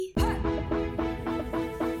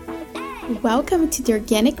Welcome to the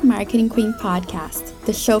Organic Marketing Queen podcast,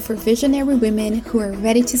 the show for visionary women who are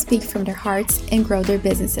ready to speak from their hearts and grow their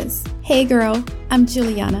businesses. Hey girl, I'm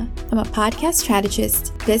Juliana. I'm a podcast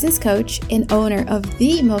strategist, business coach, and owner of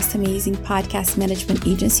the most amazing podcast management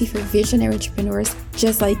agency for visionary entrepreneurs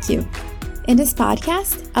just like you. In this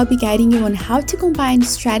podcast, I'll be guiding you on how to combine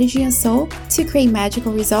strategy and soul to create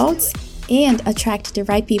magical results and attract the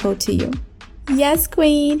right people to you. Yes,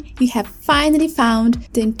 Queen, you have finally found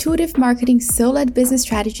the intuitive marketing soul-led business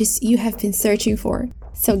strategies you have been searching for.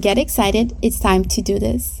 So get excited, it's time to do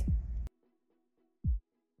this.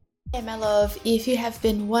 Hey, my love, if you have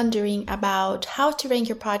been wondering about how to rank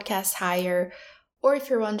your podcast higher, or if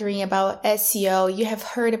you're wondering about SEO, you have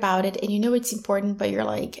heard about it and you know it's important, but you're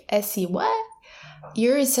like, SEO what?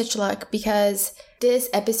 You're in such luck because this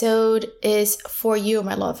episode is for you,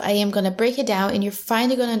 my love. I am going to break it down and you're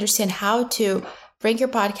finally going to understand how to rank your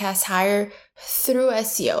podcast higher through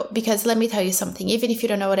SEO. Because let me tell you something, even if you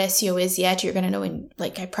don't know what SEO is yet, you're going to know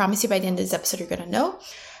I promise you by the end of this episode, you're going to know.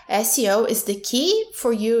 SEO is the key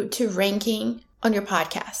for you to ranking on your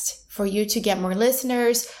podcast, for you to get more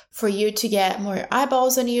listeners, for you to get more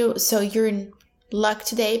eyeballs on you. So you're in luck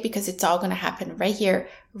today because it's all going to happen right here,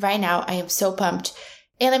 right now. I am so pumped.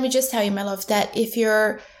 And let me just tell you, my love, that if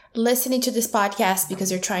you're listening to this podcast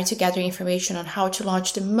because you're trying to gather information on how to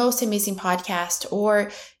launch the most amazing podcast,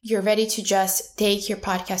 or you're ready to just take your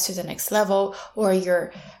podcast to the next level, or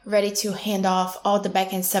you're ready to hand off all the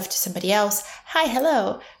back-end stuff to somebody else. Hi,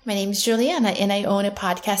 hello. My name is Juliana and I own a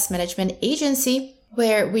podcast management agency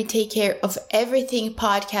where we take care of everything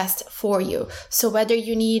podcast for you. So whether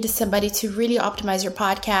you need somebody to really optimize your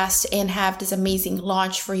podcast and have this amazing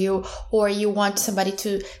launch for you, or you want somebody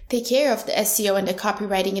to take care of the SEO and the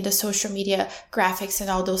copywriting and the social media graphics and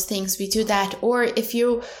all those things, we do that. Or if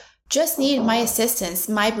you just need my assistance,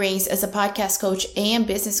 my brains as a podcast coach and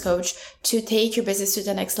business coach to take your business to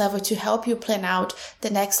the next level, to help you plan out the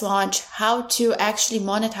next launch, how to actually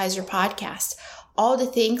monetize your podcast, all the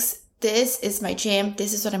things. This is my jam.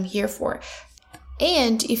 This is what I'm here for.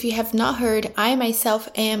 And if you have not heard, I myself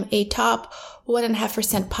am a top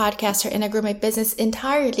 1.5% podcaster, and I grew my business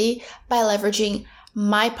entirely by leveraging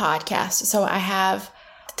my podcast. So I have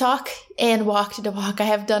talk and walked the walk. I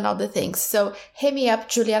have done all the things. So hit me up,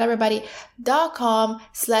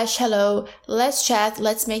 julianaeverybody.com/hello. Let's chat.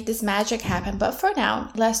 Let's make this magic happen. But for now,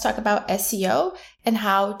 let's talk about SEO and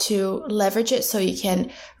how to leverage it so you can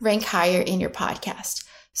rank higher in your podcast.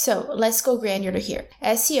 So let's go granular here.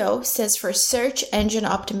 SEO stands for search engine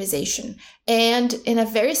optimization. And in a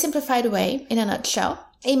very simplified way, in a nutshell,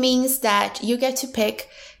 it means that you get to pick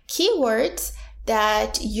keywords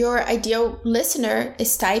that your ideal listener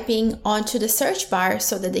is typing onto the search bar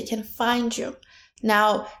so that they can find you.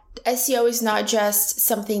 Now, SEO is not just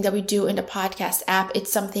something that we do in the podcast app. It's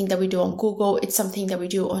something that we do on Google. It's something that we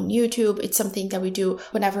do on YouTube. It's something that we do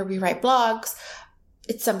whenever we write blogs.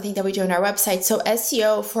 It's something that we do on our website. So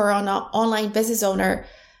SEO for an online business owner,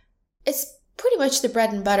 it's pretty much the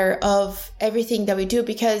bread and butter of everything that we do,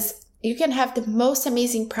 because you can have the most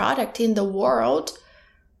amazing product in the world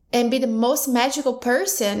and be the most magical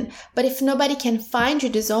person, but if nobody can find you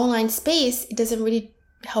this online space, it doesn't really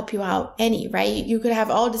help you out any, right? You could have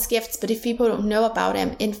all these gifts, but if people don't know about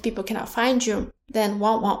them and if people cannot find you, then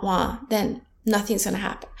then nothing's going to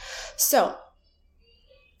happen. So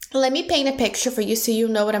let me paint a picture for you so you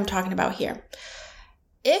know what I'm talking about here.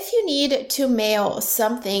 If you need to mail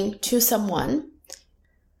something to someone,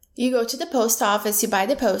 you go to the post office, you buy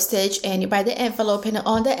the postage, and you buy the envelope, and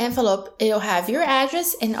on the envelope, it'll have your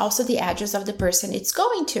address and also the address of the person it's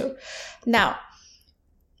going to. Now,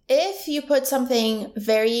 if you put something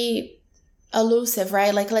very elusive,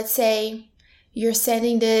 right? Like let's say you're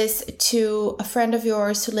sending this to a friend of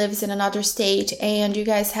yours who lives in another state, and you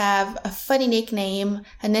guys have a funny nickname,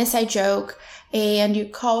 an inside joke, and you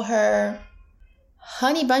call her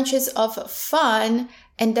Honey Bunches of Fun,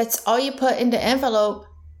 and that's all you put in the envelope,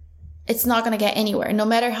 it's not going to get anywhere. No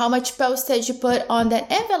matter how much postage you put on that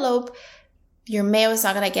envelope, your mail is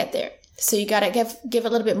not going to get there. So you got to give a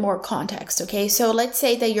little bit more context, okay? So let's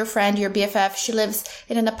say that your friend, your BFF, she lives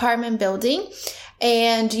in an apartment building,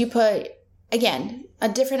 and you put, again, a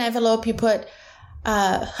different envelope, you put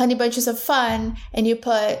Honey Bunches of Fun, and you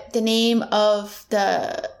put the name of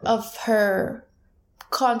her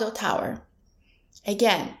condo tower.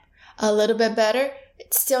 Again, a little bit better.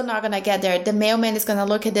 It's still not going to get there. The mailman is going to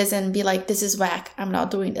look at this and be like, this is whack. I'm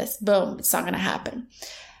not doing this. Boom. It's not going to happen.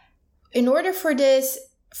 In order for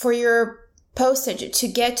your postage to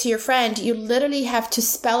get to your friend, you literally have to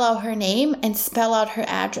spell out her name and spell out her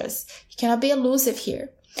address. You cannot be elusive here.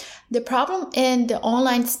 The problem in the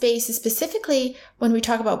online space, specifically when we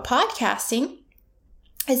talk about podcasting,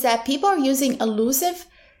 is that people are using elusive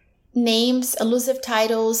names, elusive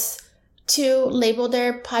titles to label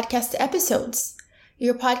their podcast episodes.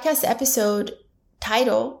 Your podcast episode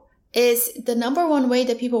title is the number one way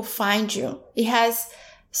that people find you. It has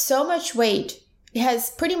so much weight. It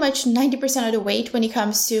has pretty much 90% of the weight when it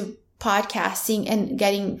comes to podcasting and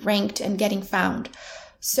getting ranked and getting found.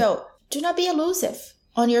 So do not be elusive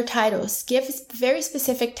on your titles. Give very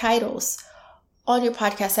specific titles on your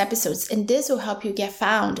podcast episodes, and this will help you get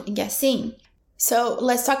found and get seen. So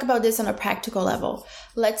let's talk about this on a practical level.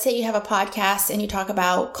 Let's say you have a podcast and you talk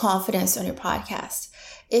about confidence on your podcast.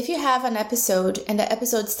 If you have an episode and the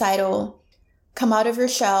episode's title, Come Out of Your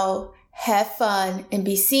Shell, Have Fun, and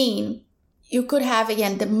Be Seen, you could have,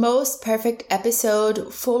 again, the most perfect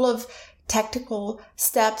episode full of tactical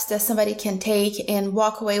steps that somebody can take and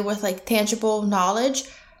walk away with like tangible knowledge,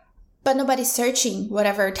 but nobody's searching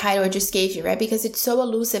whatever title I just gave you, right? Because it's so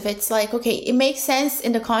elusive. It's like, okay, it makes sense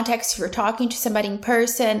in the context if you're talking to somebody in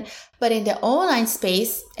person, but in the online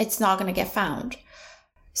space, it's not going to get found.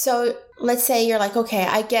 So let's say you're like, okay,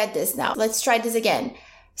 I get this now. Let's try this again.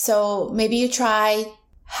 So maybe you try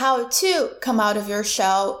how to come out of your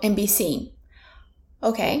shell and be seen.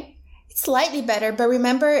 Okay, it's slightly better, but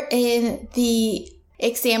remember in the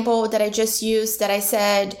example that I just used that I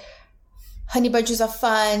said, honey bunches of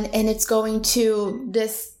fun, and it's going to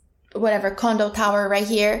this whatever condo tower right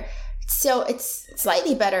here. Still, it's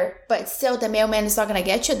slightly better, but still the mailman is not going to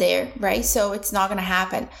get you there, right? So it's not going to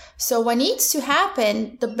happen. So what needs to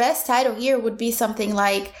happen, the best title here would be something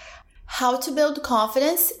like how to build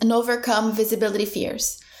confidence and overcome visibility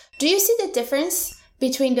fears. Do you see the difference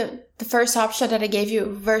between the first option that I gave you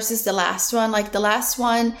versus the last one? Like the last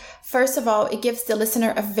one, first of all, it gives the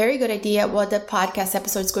listener a very good idea what the podcast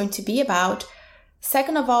episode is going to be about.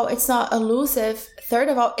 Second of all, it's not elusive. Third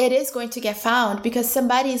of all, it is going to get found because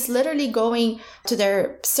somebody is literally going to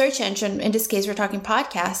their search engine. In this case, we're talking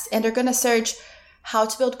podcasts, and they're going to search how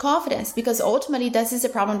to build confidence, because ultimately this is the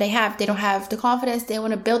problem they have. They don't have the confidence. They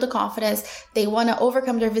want to build the confidence. They want to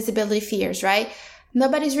overcome their visibility fears, right?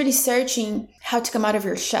 Nobody's really searching how to come out of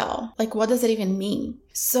your shell. Like, what does it even mean?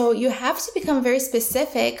 So you have to become very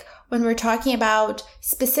specific when we're talking about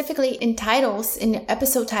specifically in titles, in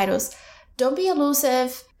episode titles. Don't be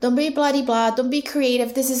elusive. Don't be blah-de-blah. Don't be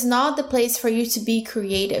creative. This is not the place for you to be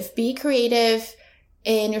creative. Be creative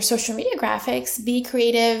in your social media graphics. Be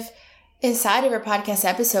creative inside of your podcast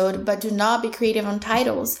episode, but do not be creative on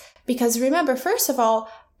titles. Because remember, first of all,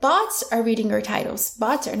 bots are reading your titles.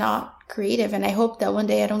 Bots are not creative, and I hope that one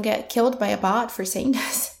day I don't get killed by a bot for saying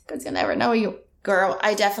this, because you never know. You girl,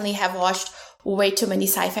 I definitely have watched way too many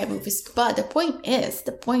sci-fi movies, but the point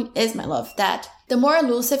is, my love, that the more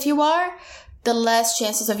elusive you are, the less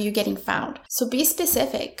chances of you getting found. So be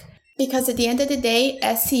specific, because at the end of the day,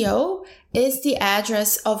 SEO is the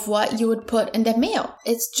address of what you would put in the mail.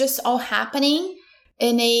 It's just all happening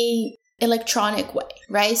in a electronic way,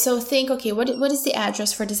 right? So think, okay, what is the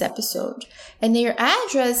address for this episode? And your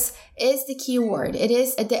address is the keyword. It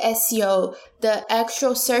is the SEO, the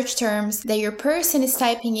actual search terms that your person is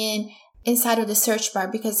typing in inside of the search bar.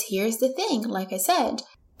 Because here's the thing, like I said,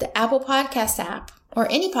 the Apple Podcast app or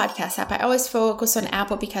any podcast app, I always focus on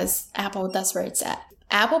Apple because Apple, that's where it's at.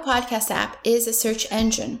 Apple Podcast app is a search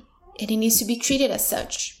engine and it needs to be treated as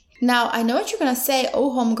such. Now, I know what you're going to say,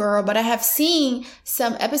 oh, homegirl, but I have seen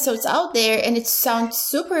some episodes out there and it sounds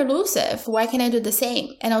super elusive. Why can't I do the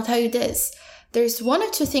same? And I'll tell you this. There's one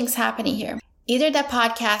or two things happening here. Either that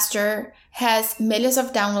podcaster has millions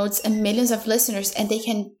of downloads and millions of listeners and they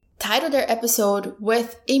can title their episode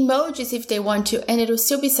with emojis if they want to and it'll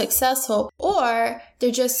still be successful, or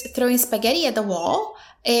they're just throwing spaghetti at the wall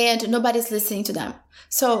and nobody's listening to them.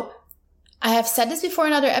 So I have said this before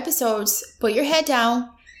in other episodes, put your head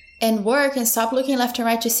down and work and stop looking left and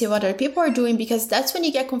right to see what other people are doing, because that's when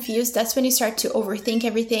you get confused. That's when you start to overthink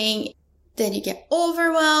everything. Then you get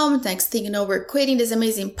overwhelmed. Next thing you know, we're quitting this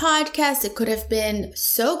amazing podcast. It could have been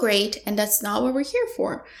so great, and that's not what we're here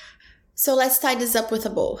for. So let's tie this up with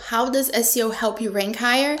a bow. How does SEO help you rank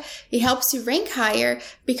higher? It helps you rank higher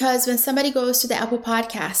because when somebody goes to the Apple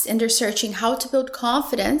Podcast and they're searching how to build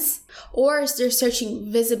confidence, or they're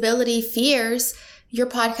searching visibility fears, your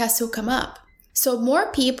podcast will come up. So more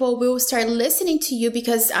people will start listening to you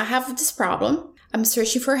because I have this problem. I'm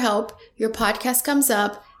searching for help. Your podcast comes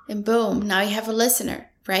up and boom, now you have a listener,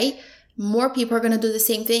 right? More people are going to do the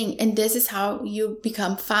same thing. And this is how you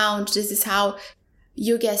become found. This is how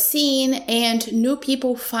you get seen and new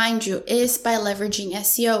people find you, is by leveraging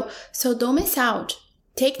SEO. So don't miss out.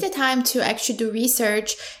 take the time to actually do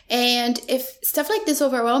research. And if stuff like this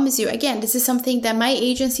overwhelms you, again, this is something that my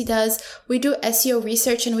agency does. We do SEO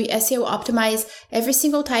research and we SEO optimize every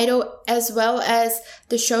single title as well as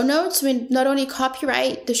the show notes. We not only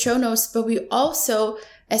copyright the show notes, but we also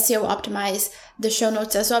SEO optimize the show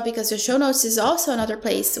notes as well, because the show notes is also another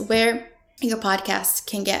place where your podcast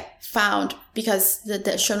can get found, because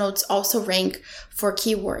the show notes also rank for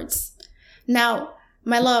keywords. Now,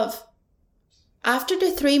 my love, after the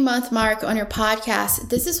 3-month mark on your podcast,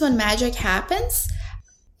 this is when magic happens.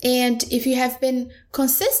 And if you have been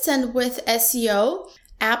consistent with SEO,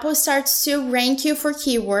 Apple starts to rank you for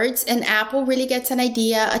keywords, and Apple really gets an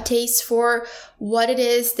idea, a taste for what it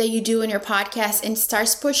is that you do in your podcast, and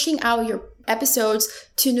starts pushing out your episodes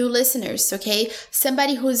to new listeners, okay?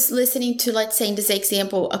 Somebody who's listening to, let's say in this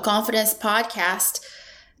example, a confidence podcast,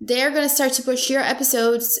 they're going to start to push your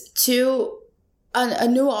episodes to a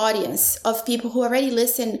new audience of people who already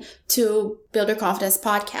listen to Build Your Confidence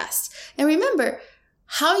podcast. And remember,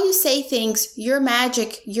 how you say things, your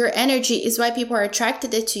magic, your energy is why people are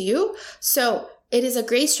attracted to you. So it is a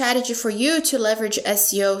great strategy for you to leverage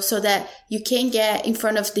SEO so that you can get in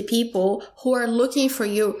front of the people who are looking for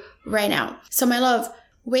you right now. So my love,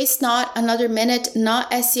 waste not another minute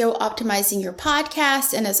not SEO optimizing your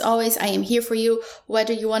podcast. And as always, I am here for you,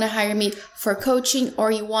 whether you want to hire me for coaching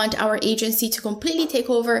or you want our agency to completely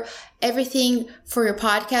take over everything for your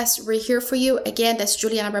podcast. We're here for you. Again, that's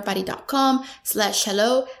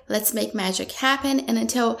julianabarbati.com/hello. Let's make magic happen. And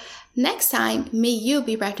until next time, may you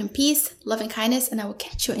be wrapped in peace, love, and kindness. And I will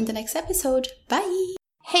catch you in the next episode. Bye.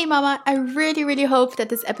 Hey mama, I really hope that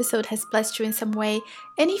this episode has blessed you in some way.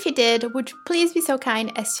 And if you did, would you please be so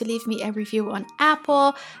kind as to leave me a review on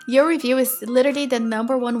Apple? Your review is literally the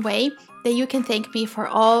 #1 way that you can thank me for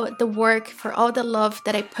all the work, for all the love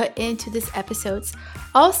that I put into these episodes.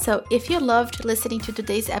 Also, if you loved listening to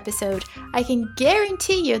today's episode, I can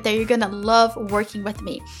guarantee you that you're gonna love working with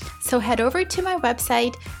me. So head over to my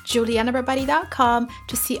website, julianabarbati.com,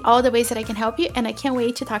 to see all the ways that I can help you, and I can't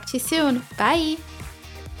wait to talk to you soon. Bye!